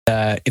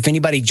if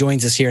anybody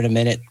joins us here in a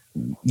minute,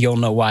 you'll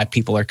know why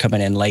people are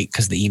coming in late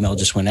because the email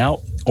just went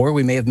out, or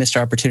we may have missed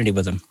our opportunity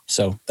with them.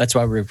 So that's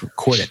why we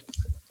record it.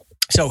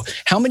 So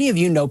how many of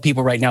you know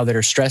people right now that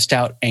are stressed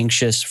out,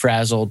 anxious,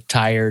 frazzled,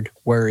 tired,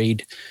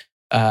 worried,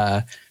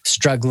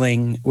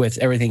 struggling with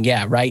everything?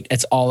 Yeah, right?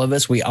 It's all of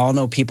us. We all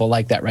know people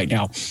like that right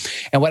now.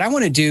 And what I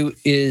want to do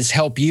is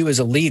help you as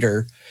a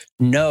leader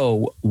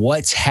know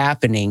what's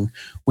happening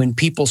when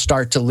people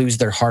start to lose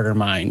their heart or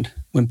mind,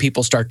 when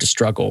people start to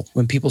struggle,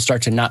 when people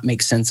start to not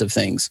make sense of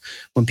things,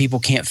 when people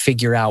can't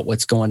figure out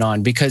what's going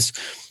on. Because,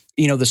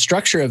 the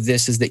structure of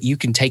this is that you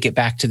can take it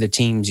back to the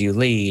teams you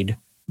lead,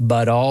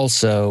 but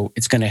also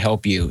it's going to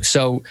help you.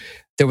 So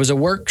there was a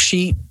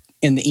worksheet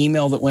in the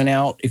email that went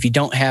out. If you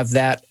don't have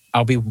that,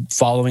 I'll be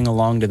following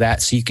along to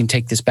that so you can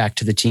take this back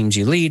to the teams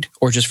you lead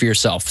or just for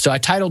yourself. So I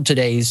titled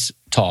today's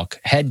talk,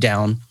 Head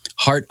Down,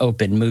 Heart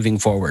Open, Moving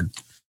Forward.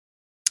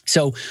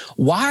 So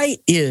why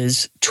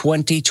is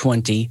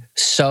 2020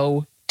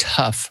 so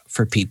tough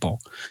for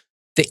people?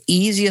 The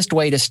easiest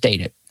way to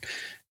state it,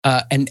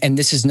 and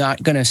this is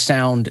not going to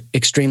sound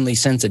extremely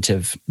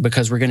sensitive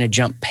because we're going to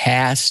jump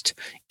past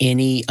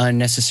any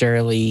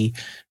unnecessary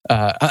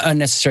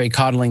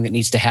coddling that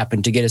needs to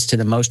happen to get us to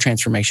the most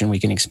transformation we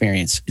can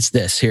experience. It's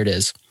this. Here it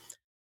is.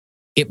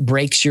 It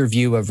breaks your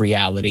view of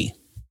reality.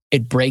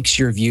 It breaks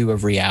your view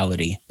of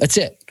reality. That's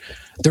it.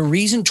 The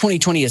reason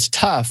 2020 is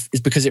tough is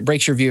because it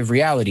breaks your view of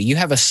reality. You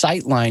have a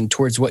sight line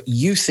towards what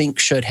you think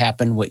should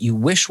happen, what you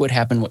wish would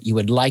happen, what you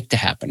would like to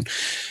happen.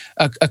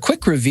 A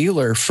quick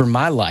revealer for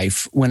my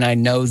life when I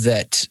know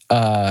that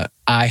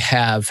I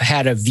have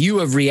had a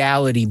view of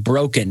reality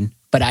broken,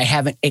 but I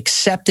haven't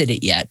accepted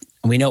it yet.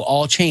 And we know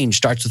all change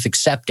starts with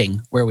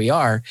accepting where we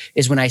are,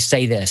 is when I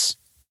say this.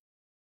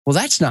 Well,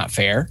 that's not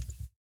fair.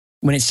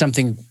 When it's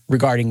something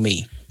regarding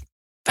me.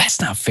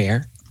 That's not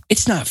fair.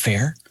 It's not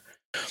fair.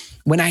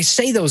 When I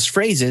say those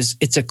phrases,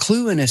 it's a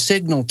clue and a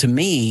signal to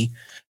me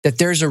that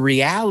there's a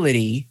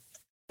reality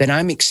that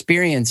I'm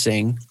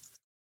experiencing,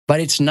 but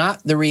it's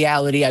not the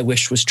reality I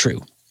wish was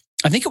true.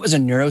 I think it was a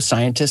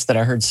neuroscientist that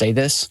I heard say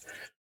this.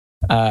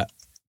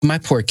 My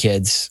poor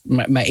kids,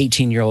 my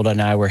 18-year-old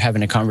and I were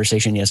having a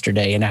conversation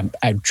yesterday, and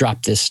I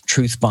dropped this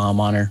truth bomb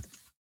on her.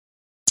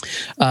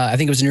 I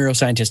think it was a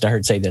neuroscientist I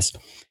heard say this.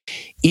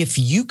 If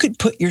you could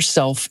put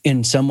yourself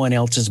in someone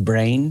else's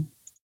brain,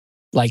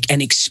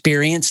 and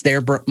experience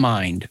their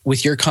mind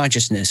with your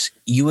consciousness,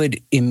 you would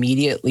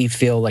immediately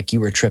feel like you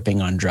were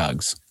tripping on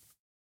drugs.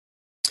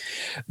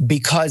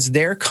 Because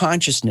their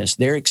consciousness,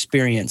 their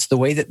experience, the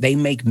way that they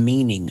make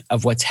meaning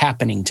of what's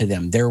happening to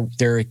them, their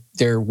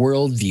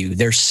worldview,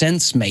 their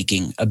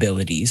sense-making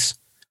abilities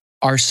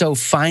are so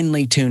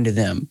finely tuned to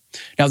them.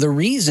 Now, the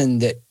reason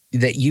that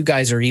you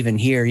guys are even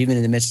here, even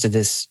in the midst of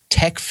this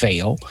tech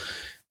fail,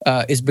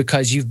 is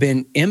because you've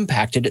been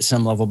impacted at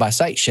some level by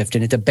sight shift.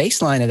 And at the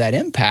baseline of that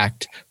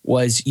impact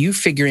was you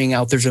figuring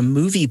out there's a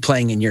movie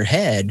playing in your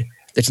head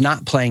that's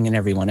not playing in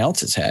everyone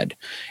else's head.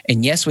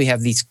 And yes, we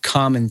have these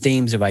common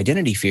themes of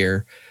identity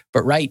fear,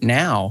 but right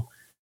now,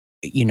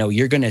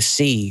 you're going to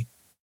see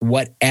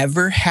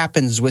whatever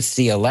happens with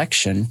the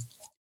election,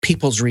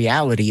 people's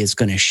reality is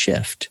going to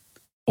shift,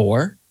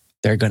 or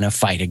they're going to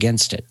fight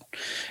against it.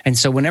 And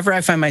so whenever I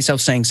find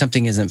myself saying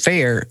something isn't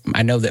fair,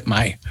 I know that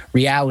my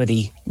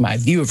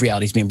view of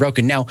reality is being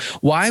broken. Now,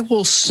 why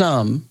will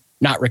some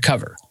not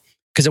recover?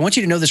 Because I want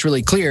you to know this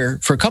really clear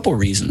for a couple of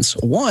reasons.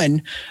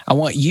 One, I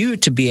want you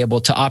to be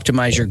able to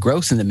optimize your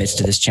growth in the midst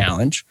of this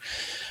challenge.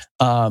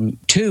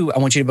 Two, I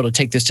want you to be able to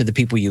take this to the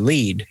people you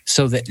lead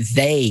so that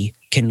they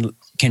can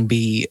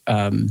be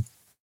on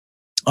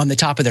the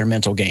top of their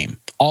mental game.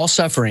 All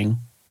suffering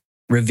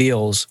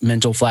reveals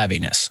mental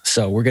flabbiness.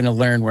 So we're going to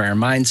learn where our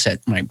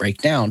mindset might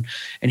break down.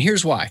 And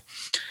here's why.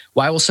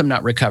 Why will some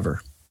not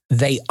recover?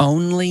 They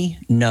only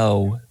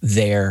know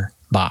their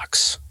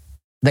box.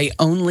 They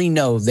only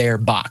know their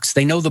box.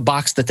 They know the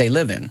box that they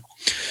live in.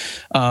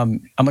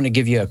 I'm going to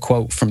give you a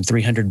quote from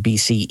 300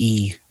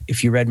 BCE.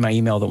 If you read my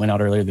email that went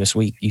out earlier this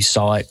week, you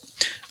saw it.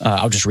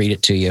 I'll just read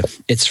it to you.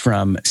 It's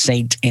from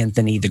Saint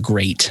Anthony the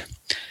Great.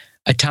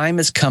 A time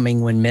is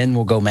coming when men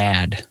will go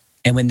mad.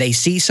 And when they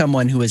see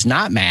someone who is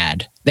not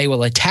mad, they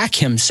will attack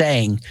him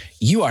saying,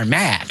 "You are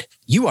mad.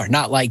 You are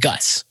not like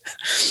us."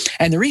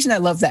 And the reason I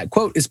love that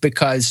quote is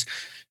because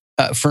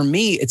for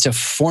me, it's a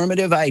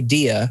formative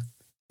idea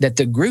that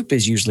the group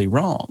is usually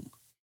wrong.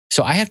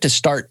 So I have to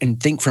start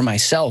and think for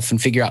myself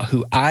and figure out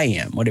who I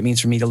am, what it means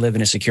for me to live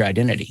in a secure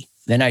identity.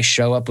 Then I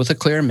show up with a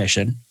clear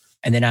mission,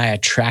 and then I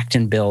attract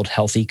and build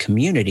healthy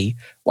community.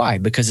 Why?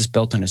 Because it's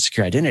built on a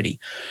secure identity.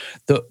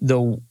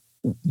 The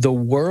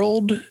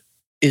world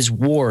is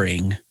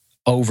warring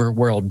over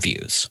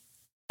worldviews.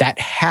 That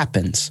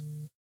happens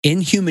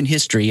in human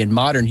history, in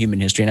modern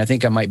human history. And I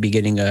think I might be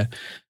getting a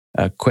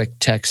quick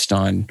text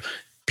on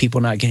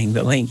people not getting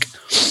the link.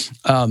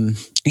 And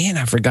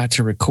I forgot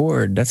to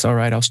record. That's all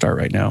right. I'll start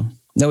right now.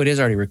 No, it is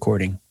already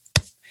recording.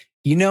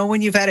 You know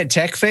when you've had a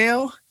tech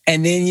fail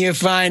and then you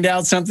find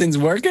out something's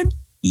working?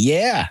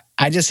 Yeah,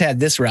 I just had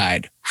this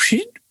ride.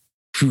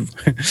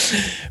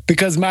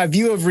 Because my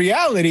view of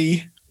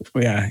reality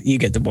Yeah, you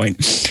get the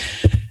point.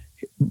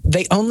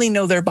 They only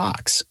know their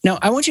box. Now,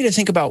 I want you to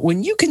think about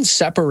when you can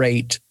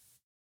separate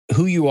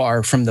who you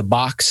are from the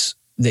box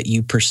that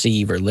you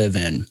perceive or live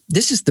in.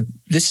 This is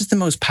the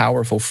most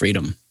powerful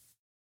freedom.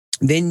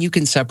 Then you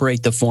can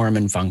separate the form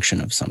and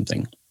function of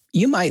something.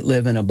 You might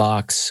live in a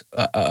box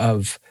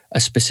of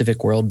a specific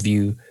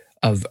worldview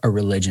of a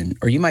religion,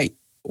 or you might,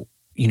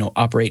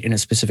 operate in a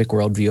specific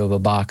worldview of a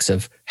box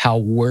of how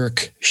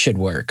work should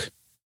work.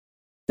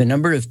 The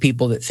number of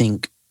people that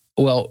think,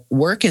 well,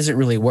 work isn't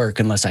really work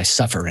unless I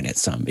suffer in it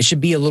some. It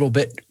should be a little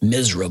bit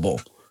miserable.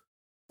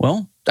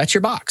 Well, that's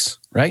your box,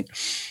 right?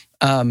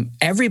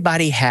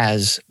 Everybody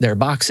has their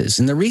boxes.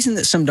 And the reason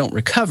that some don't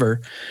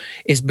recover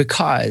is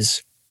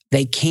because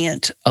they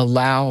can't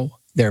allow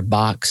their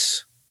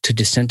box to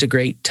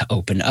disintegrate, to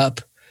open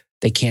up.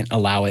 They can't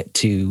allow it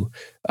to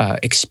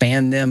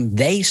expand them.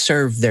 They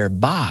serve their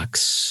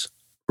box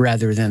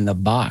rather than the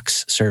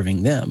box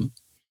serving them.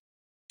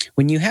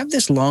 When you have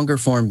this longer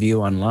form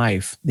view on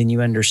life, then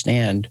you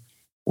understand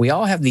we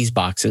all have these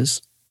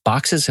boxes.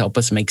 Boxes help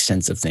us make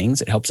sense of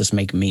things. It helps us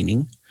make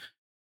meaning.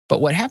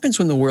 But what happens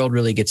when the world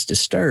really gets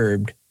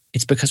disturbed,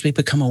 it's because we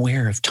become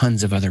aware of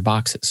tons of other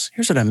boxes.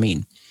 Here's what I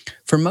mean.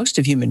 For most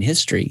of human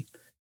history,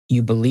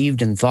 you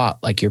believed and thought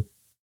like your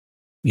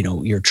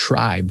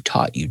tribe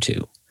taught you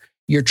to.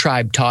 Your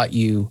tribe taught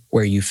you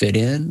where you fit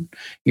in.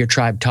 Your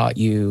tribe taught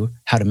you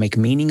how to make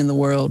meaning in the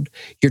world.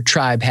 Your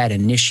tribe had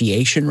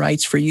initiation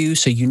rites for you,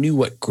 so you knew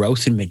what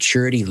growth and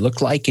maturity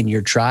looked like in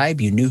your tribe.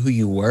 You knew who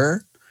you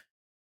were.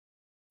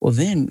 Well,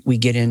 then we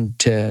get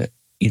into,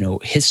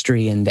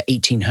 history in the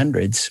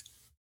 1800s,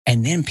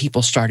 and then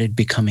people started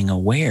becoming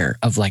aware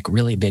of like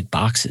really big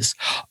boxes.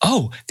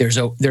 Oh, there's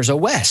a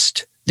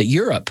West, the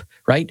Europe,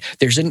 right?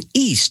 There's an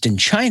East in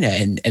China,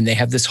 and they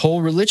have this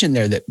whole religion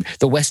there that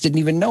the West didn't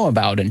even know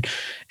about. And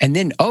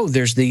then,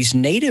 there's these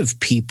native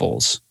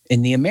peoples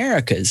in the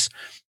Americas.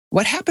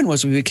 What happened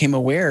was we became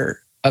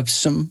aware of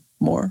some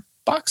more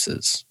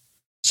boxes.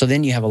 So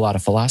then you have a lot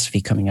of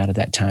philosophy coming out of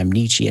that time,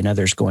 Nietzsche and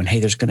others going, hey,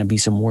 there's going to be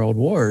some world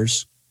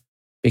wars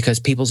because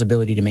people's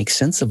ability to make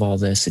sense of all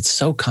this, it's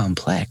so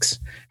complex.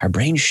 Our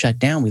brains shut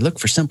down. We look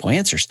for simple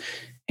answers.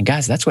 And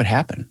guys, that's what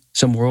happened.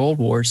 Some world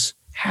wars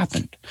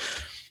happened.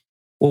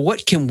 Well,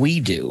 what can we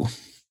do?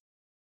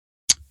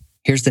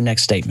 Here's the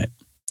next statement.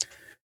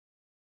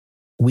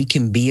 We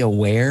can be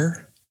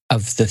aware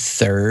of the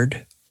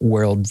third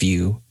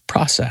worldview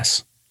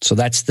process. So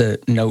that's the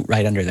note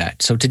right under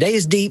that. So today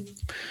is deep.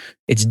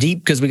 It's deep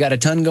because we got a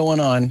ton going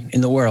on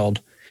in the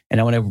world. And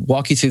I want to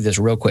walk you through this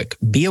real quick.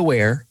 Be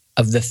aware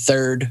of the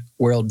third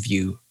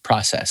worldview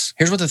process.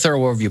 Here's what the third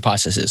worldview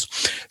process is.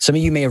 Some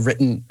of you may have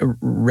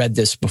read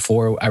this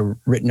before. I've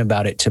written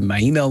about it to my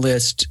email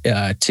list,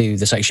 to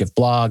the SiteShift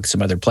blog,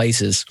 some other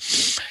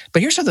places.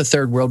 But here's how the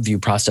third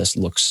worldview process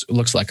looks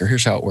like, or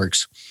here's how it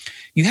works.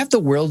 You have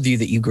the worldview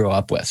that you grow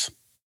up with,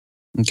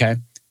 okay?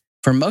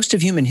 For most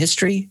of human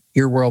history,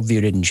 your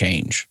worldview didn't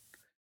change.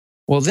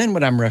 Well, then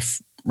what I'm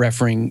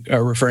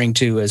referring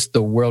to as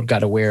the world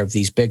got aware of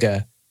these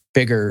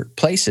bigger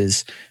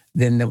places,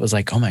 then it was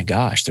like, oh my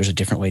gosh, there's a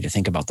different way to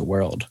think about the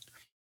world.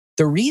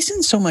 The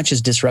reason so much is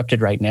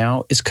disrupted right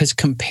now is because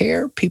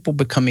compare people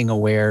becoming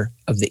aware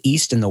of the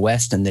East and the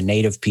West and the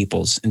native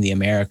peoples in the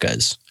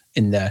Americas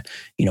in the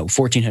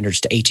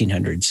 1400s to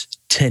 1800s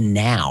to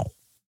now,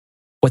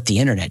 what the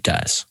internet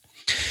does.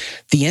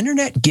 The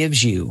internet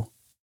gives you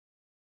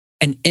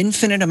an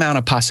infinite amount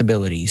of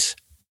possibilities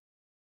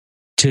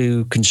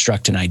to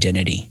construct an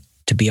identity,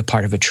 to be a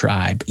part of a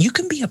tribe. You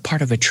can be a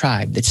part of a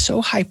tribe that's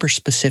so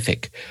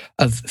hyper-specific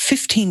of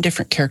 15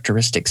 different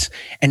characteristics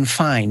and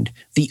find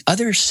the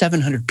other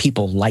 700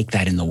 people like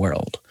that in the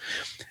world.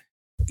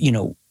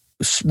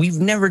 We've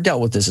never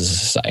dealt with this as a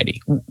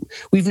society.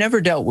 We've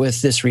never dealt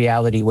with this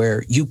reality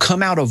where you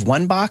come out of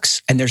one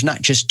box and there's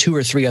not just 2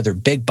 or 3 other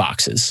big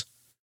boxes.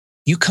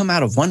 You come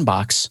out of one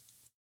box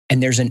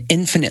and there's an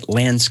infinite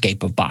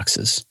landscape of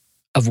boxes,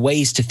 of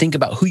ways to think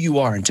about who you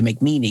are and to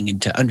make meaning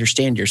and to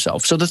understand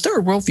yourself. So the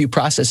third worldview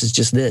process is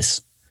just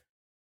this.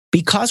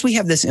 Because we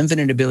have this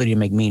infinite ability to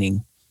make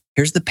meaning,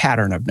 here's the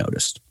pattern I've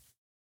noticed.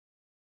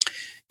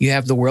 You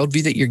have the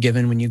worldview that you're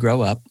given when you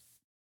grow up.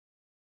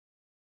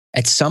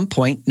 At some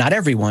point, not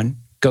everyone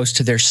goes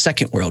to their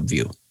second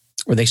worldview,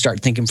 where they start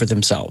thinking for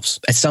themselves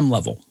at some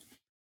level.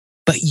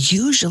 But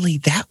usually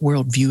that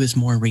worldview is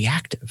more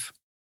reactive.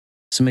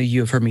 Some of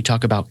you have heard me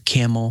talk about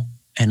camel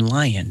and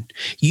lion.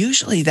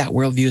 Usually that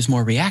worldview is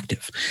more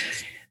reactive.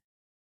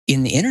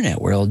 In the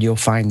internet world, you'll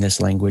find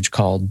this language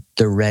called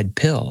the red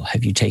pill.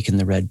 Have you taken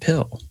the red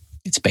pill?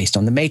 It's based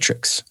on the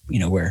Matrix,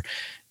 where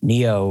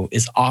Neo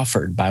is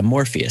offered by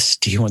Morpheus.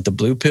 Do you want the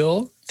blue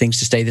pill, things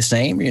to stay the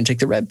same? Or you're going to take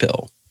the red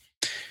pill.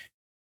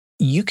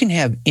 You can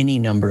have any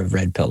number of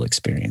red pill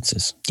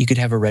experiences. You could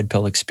have a red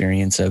pill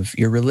experience of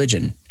your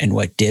religion and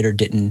what did or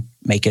didn't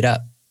make it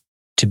up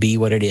to be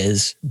what it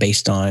is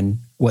based on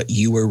what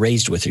you were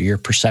raised with or your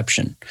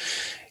perception.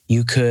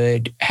 You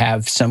could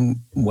have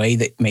some way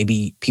that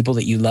maybe people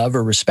that you love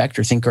or respect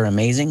or think are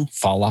amazing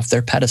fall off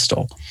their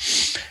pedestal.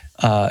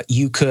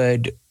 You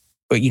could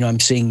I'm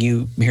seeing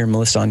you here,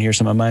 Melissa, on here.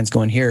 So my mind's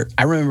going here.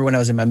 I remember when I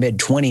was in my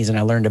mid-20s and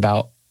I learned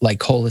about like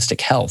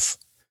holistic health,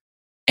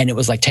 and it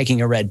was like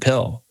taking a red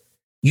pill.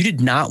 You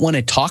did not want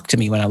to talk to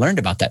me when I learned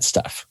about that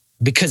stuff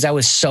because I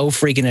was so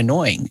freaking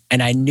annoying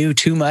and I knew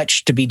too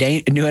much to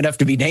be knew enough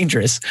to be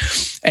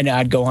dangerous, and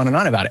I'd go on and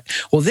on about it.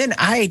 Well, then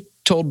I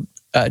told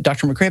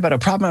Dr. McRae about a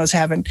problem I was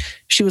having.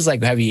 She was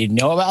like, "Have you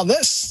know about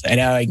this?"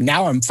 And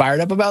now I'm fired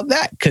up about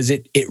that because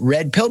it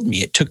red pilled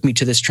me. It took me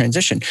to this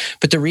transition.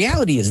 But the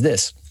reality is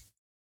this: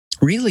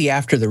 really,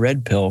 after the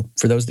red pill,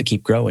 for those that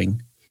keep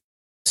growing,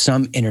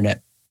 some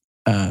internet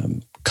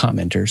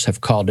commenters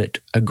have called it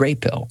a gray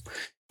pill.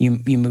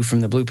 You move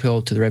from the blue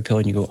pill to the red pill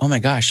and you go, oh my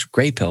gosh,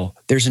 gray pill.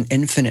 There's an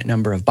infinite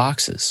number of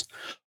boxes.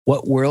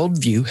 What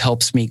worldview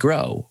helps me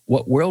grow?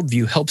 What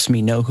worldview helps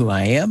me know who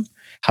I am,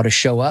 how to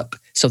show up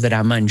so that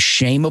I'm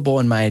unshameable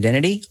in my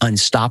identity,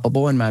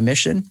 unstoppable in my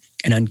mission,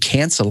 and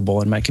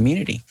uncancelable in my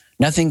community?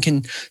 Nothing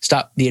can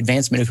stop the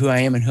advancement of who I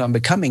am and who I'm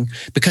becoming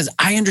because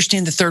I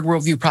understand the third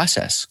worldview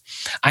process.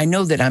 I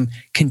know that I'm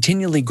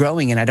continually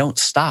growing and I don't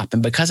stop.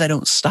 And because I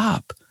don't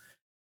stop,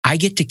 I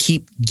get to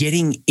keep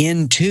getting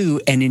into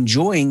and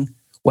enjoying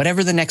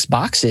whatever the next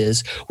box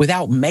is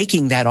without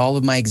making that all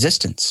of my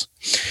existence.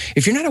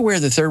 If you're not aware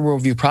of the third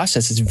worldview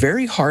process, it's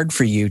very hard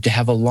for you to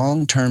have a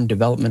long-term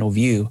developmental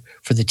view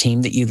for the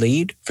team that you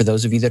lead, for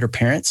those of you that are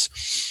parents,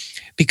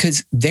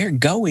 because they're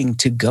going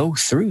to go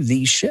through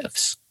these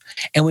shifts.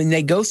 And when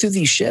they go through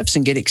these shifts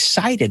and get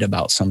excited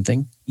about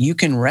something, you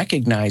can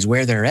recognize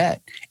where they're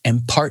at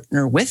and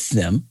partner with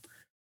them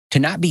to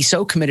not be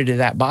so committed to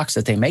that box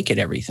that they make it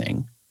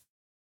everything,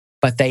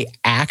 but they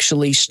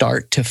actually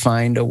start to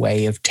find a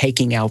way of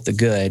taking out the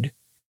good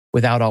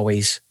without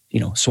always,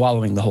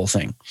 swallowing the whole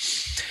thing.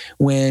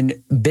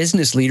 When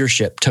business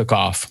leadership took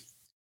off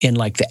in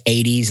like the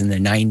 80s and the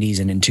 90s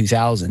and in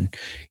 2000,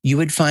 you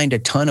would find a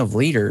ton of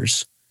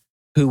leaders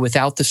who,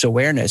 without this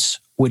awareness,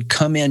 would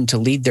come in to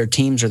lead their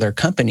teams or their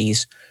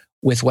companies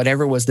with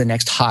whatever was the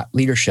next hot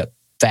leadership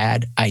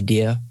fad,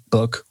 idea,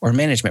 book, or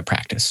management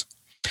practice.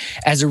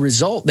 As a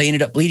result, they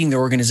ended up leading their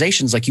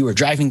organizations like you were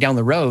driving down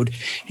the road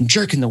and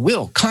jerking the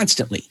wheel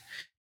constantly.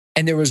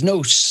 And there was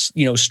no,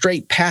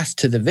 straight path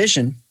to the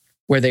vision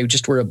where they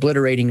just were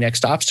obliterating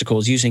next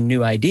obstacles using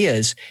new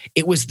ideas.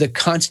 It was the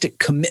constant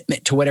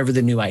commitment to whatever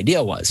the new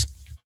idea was.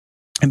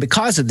 And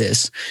because of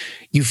this,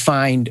 you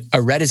find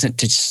a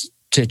reticence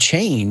to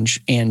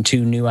change and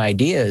to new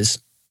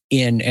ideas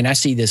and I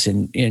see this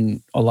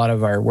in a lot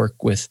of our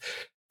work with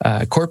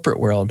corporate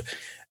world.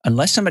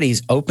 Unless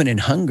somebody's open and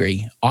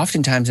hungry,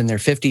 oftentimes in their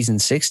 50s and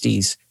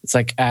 60s, it's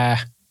like,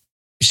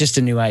 it's just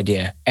a new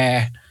idea.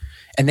 And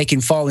they can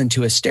fall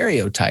into a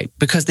stereotype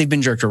because they've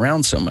been jerked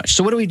around so much.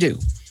 So what do?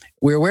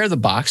 We're aware of the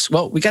box.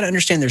 Well, we got to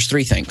understand there's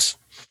three things.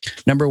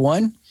 Number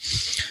one,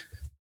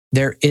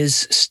 there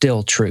is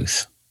still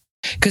truth.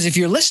 Because if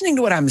you're listening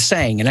to what I'm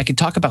saying, and I could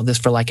talk about this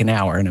for like an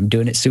hour, and I'm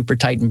doing it super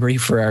tight and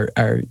brief for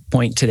our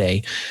point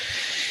today.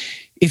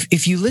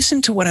 If you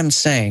listen to what I'm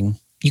saying,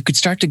 you could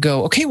start to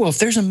go, okay, well, if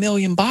there's a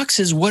million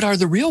boxes, what are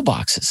the real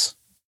boxes?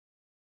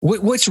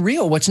 What's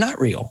real? What's not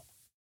real?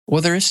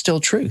 Well, there is still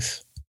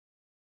truth.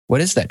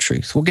 What is that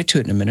truth? We'll get to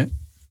it in a minute.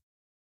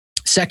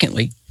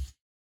 Secondly,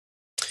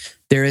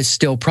 there is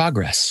still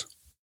progress.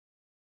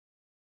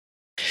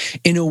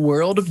 In a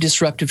world of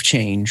disruptive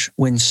change,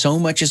 when so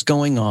much is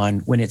going on,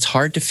 when it's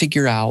hard to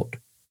figure out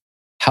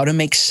how to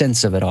make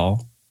sense of it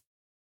all,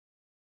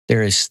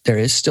 there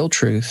is still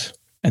truth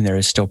and there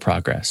is still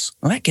progress.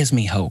 Well, that gives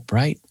me hope,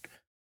 right?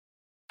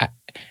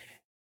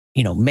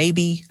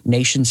 Maybe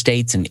nation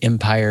states and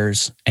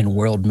empires and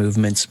world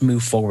movements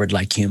move forward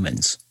like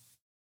humans.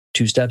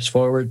 2 steps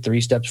forward,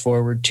 3 steps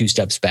forward, 2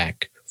 steps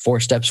back.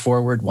 4 steps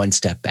forward, 1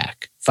 step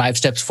back. 5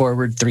 steps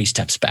forward, 3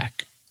 steps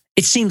back.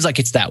 It seems like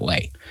it's that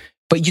way.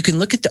 But you can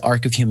look at the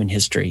arc of human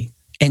history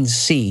and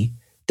see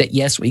that,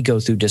 yes, we go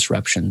through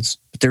disruptions,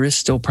 but there is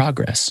still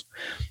progress.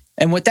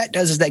 And what that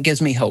does is that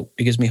gives me hope.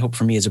 It gives me hope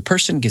for me as a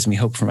person, gives me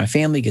hope for my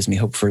family, gives me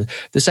hope for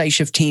the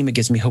SciShift team. It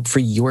gives me hope for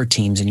your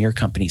teams and your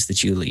companies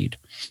that you lead.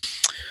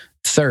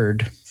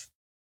 Third,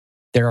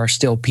 there are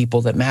still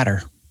people that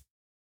matter.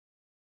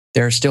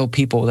 There are still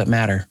people that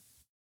matter.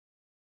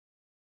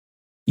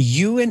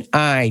 You and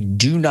I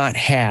do not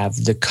have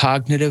the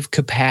cognitive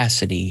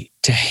capacity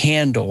to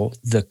handle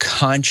the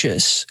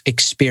conscious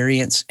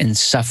experience and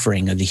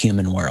suffering of the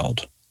human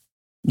world.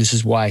 This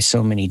is why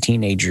so many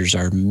teenagers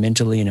are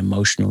mentally and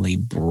emotionally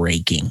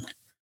breaking,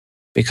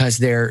 because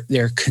they're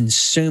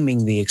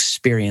consuming the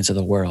experience of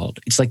the world.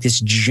 It's like this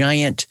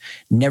giant,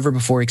 never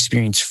before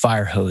experienced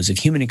fire hose of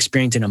human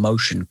experience and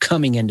emotion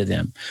coming into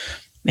them.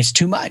 It's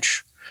too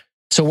much.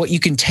 So what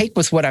you can take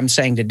with what I'm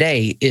saying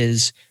today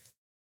is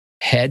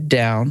head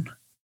down,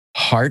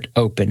 heart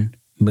open,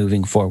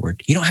 moving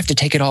forward. You don't have to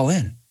take it all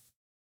in.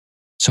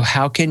 So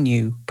how can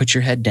you put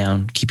your head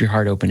down, keep your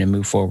heart open, and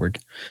move forward?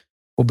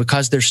 Well,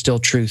 because there's still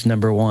truth,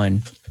 number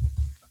one,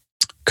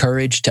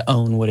 courage to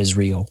own what is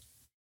real.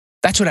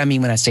 That's what I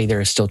mean when I say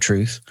there is still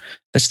truth.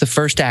 That's the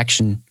first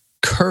action,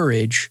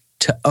 courage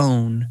to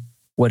own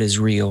what is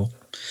real.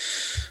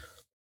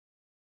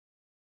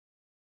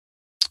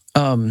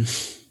 Um,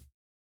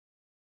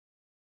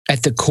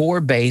 at the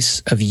core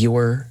base of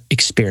your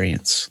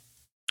experience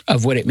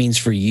of what it means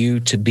for you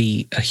to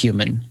be a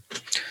human,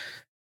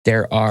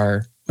 there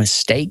are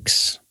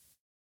mistakes,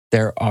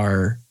 there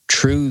are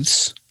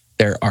truths,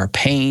 there are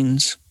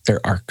pains,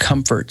 there are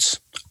comforts.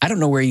 I don't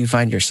know where you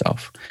find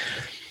yourself,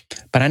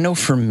 but I know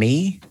for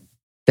me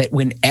that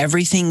when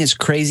everything is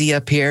crazy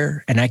up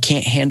here and I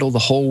can't handle the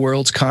whole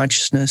world's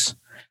consciousness,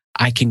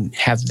 I can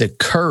have the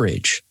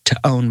courage to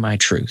own my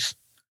truth.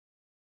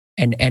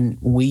 And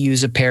we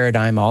use a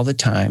paradigm all the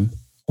time.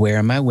 Where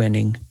am I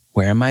winning?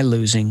 Where am I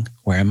losing?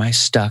 Where am I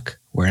stuck?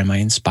 Where am I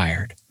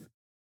inspired?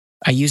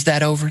 I use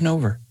that over and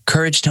over.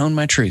 Courage to own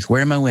my truth.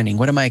 Where am I winning?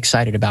 What am I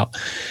excited about?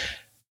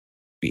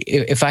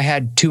 If I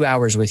had 2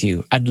 hours with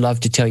you, I'd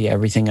love to tell you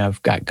everything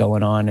I've got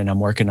going on and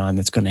I'm working on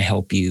that's going to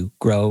help you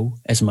grow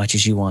as much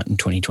as you want in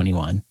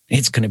 2021.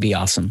 It's going to be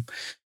awesome.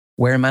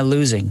 Where am I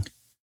losing?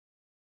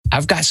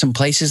 I've got some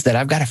places that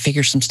I've got to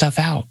figure some stuff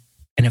out.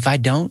 And if I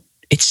don't,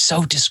 it's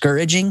so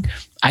discouraging.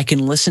 I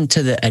can listen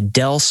to the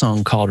Adele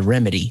song called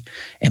Remedy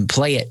and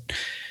play it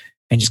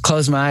and just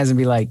close my eyes and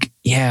be like,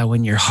 yeah,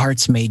 when your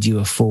heart's made you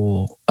a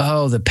fool.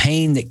 Oh, the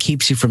pain that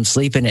keeps you from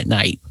sleeping at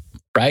night,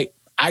 right?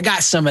 I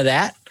got some of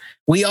that.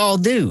 We all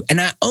do. And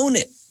I own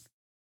it.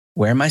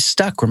 Where am I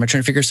stuck? Where am I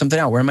trying to figure something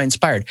out? Where am I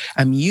inspired?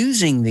 I'm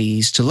using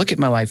these to look at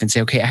my life and say,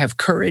 okay, I have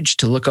courage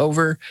to look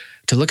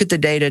at the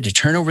data, to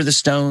turn over the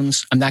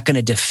stones. I'm not going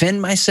to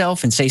defend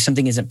myself and say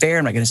something isn't fair.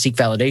 I'm not going to seek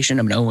validation.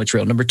 I'm going to own what's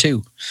real. Number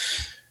 2,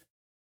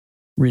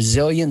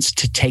 resilience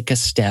to take a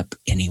step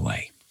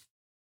anyway.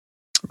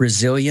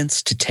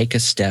 Resilience to take a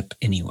step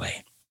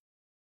anyway.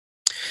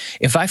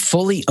 If I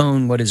fully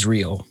own what is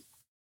real,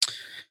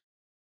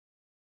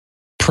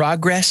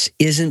 progress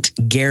isn't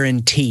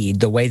guaranteed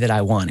the way that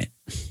I want it.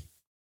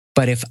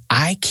 But if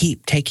I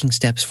keep taking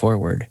steps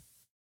forward,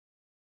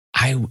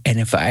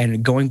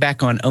 going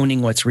back on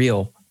owning what's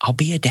real, I'll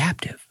be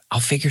adaptive. I'll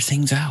figure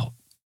things out.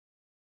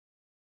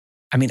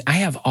 I mean, I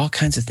have all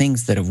kinds of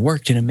things that have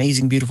worked in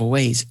amazing, beautiful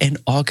ways and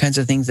all kinds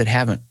of things that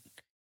haven't.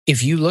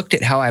 If you looked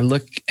at how I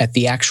look at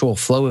the actual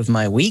flow of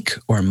my week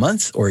or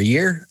month or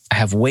year, I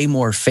have way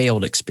more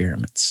failed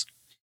experiments.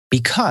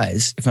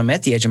 Because if I'm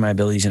at the edge of my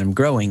abilities and I'm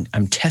growing,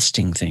 I'm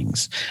testing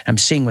things. I'm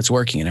seeing what's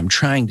working and I'm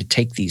trying to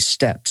take these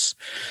steps.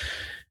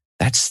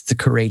 That's the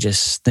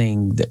courageous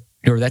thing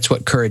that's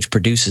what courage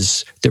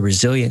produces, the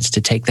resilience to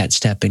take that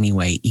step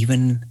anyway,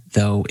 even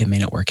though it may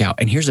not work out.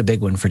 And here's a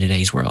big one for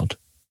today's world.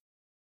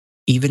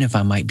 Even if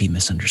I might be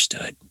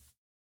misunderstood,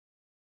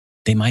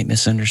 they might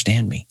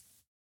misunderstand me.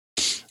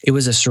 It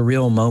was a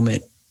surreal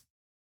moment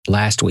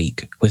last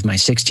week with my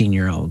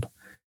 16-year-old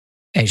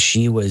as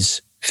she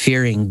was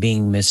fearing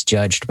being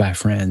misjudged by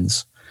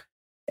friends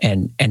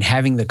and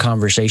having the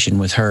conversation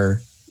with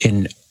her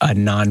in a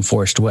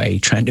non-forced way,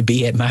 trying to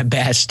be at my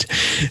best,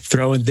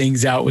 throwing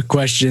things out with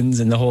questions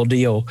and the whole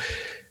deal.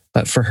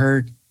 But for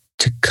her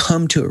to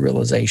come to a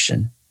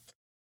realization,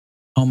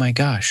 oh my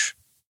gosh,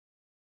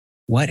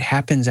 what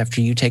happens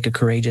after you take a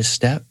courageous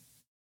step?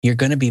 You're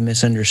going to be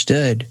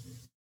misunderstood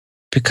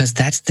because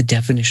that's the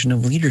definition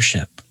of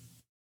leadership.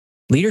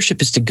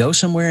 Leadership is to go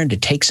somewhere and to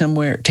take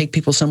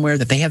people somewhere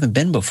that they haven't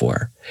been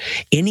before.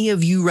 Any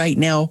of you right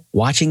now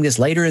watching this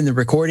later in the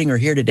recording or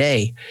here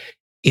today,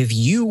 if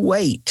you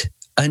wait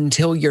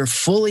until you're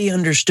fully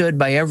understood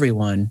by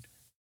everyone,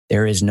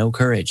 there is no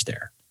courage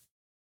there.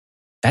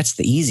 That's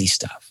the easy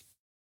stuff.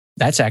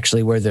 That's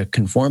actually where the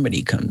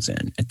conformity comes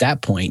in. At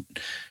that point,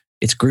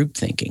 it's group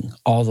thinking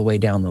all the way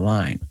down the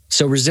line.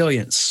 So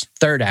resilience,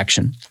 third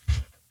action,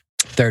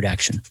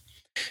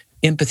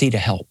 empathy to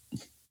help.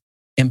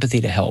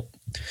 Empathy to help.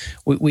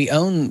 We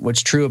own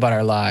what's true about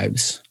our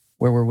lives,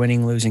 where we're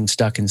winning, losing,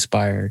 stuck,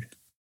 inspired.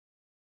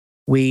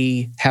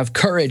 We have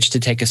courage to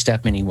take a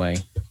step anyway.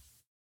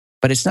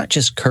 But it's not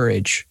just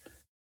courage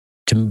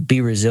to be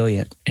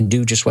resilient and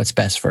do just what's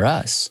best for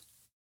us.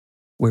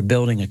 We're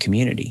building a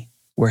community.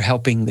 We're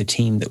helping the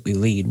team that we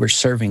lead. We're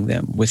serving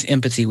them. With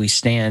empathy, we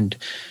stand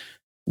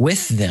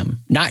with them,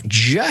 not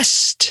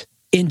just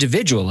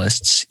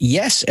individualists,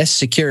 yes, as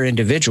secure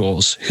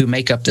individuals who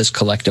make up this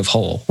collective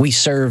whole. We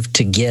serve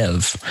to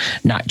give,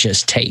 not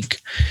just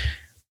take.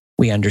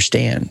 We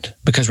understand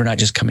because we're not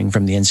just coming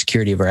from the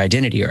insecurity of our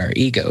identity or our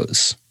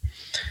egos.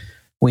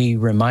 We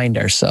remind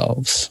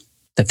ourselves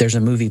that there's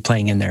a movie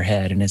playing in their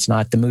head and it's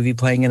not the movie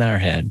playing in our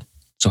head.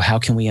 So how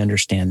can we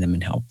understand them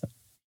and help them?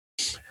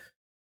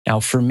 Now,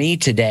 for me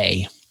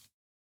today,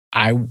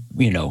 I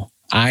know,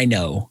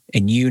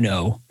 and you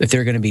know that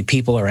there are going to be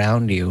people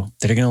around you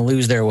that are going to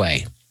lose their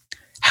way.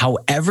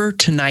 However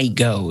tonight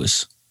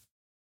goes,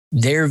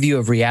 their view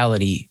of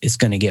reality is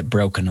going to get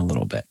broken a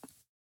little bit.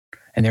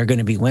 And there are going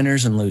to be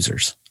winners and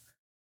losers.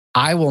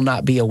 I will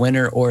not be a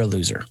winner or a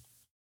loser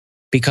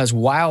because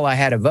while I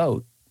had a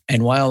vote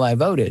and while I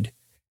voted,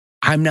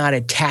 I'm not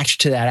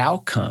attached to that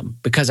outcome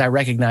because I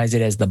recognize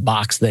it as the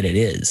box that it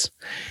is.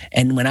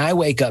 And when I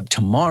wake up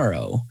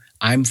tomorrow,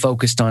 I'm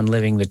focused on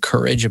living the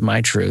courage of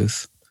my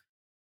truth,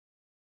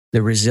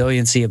 the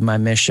resiliency of my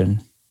mission,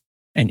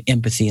 and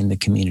empathy in the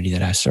community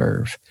that I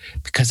serve,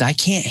 because I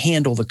can't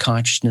handle the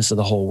consciousness of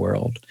the whole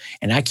world,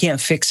 and I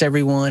can't fix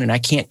everyone, and I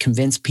can't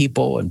convince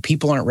people, and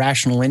people aren't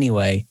rational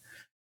anyway,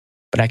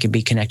 but I can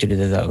be connected to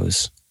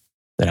those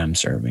that I'm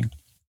serving.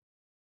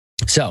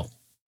 So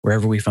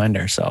wherever we find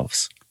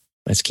ourselves,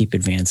 let's keep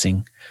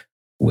advancing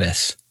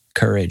with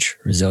courage,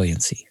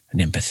 resiliency,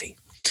 and empathy.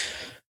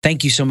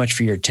 Thank you so much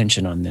for your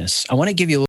attention on this. I want to give you a little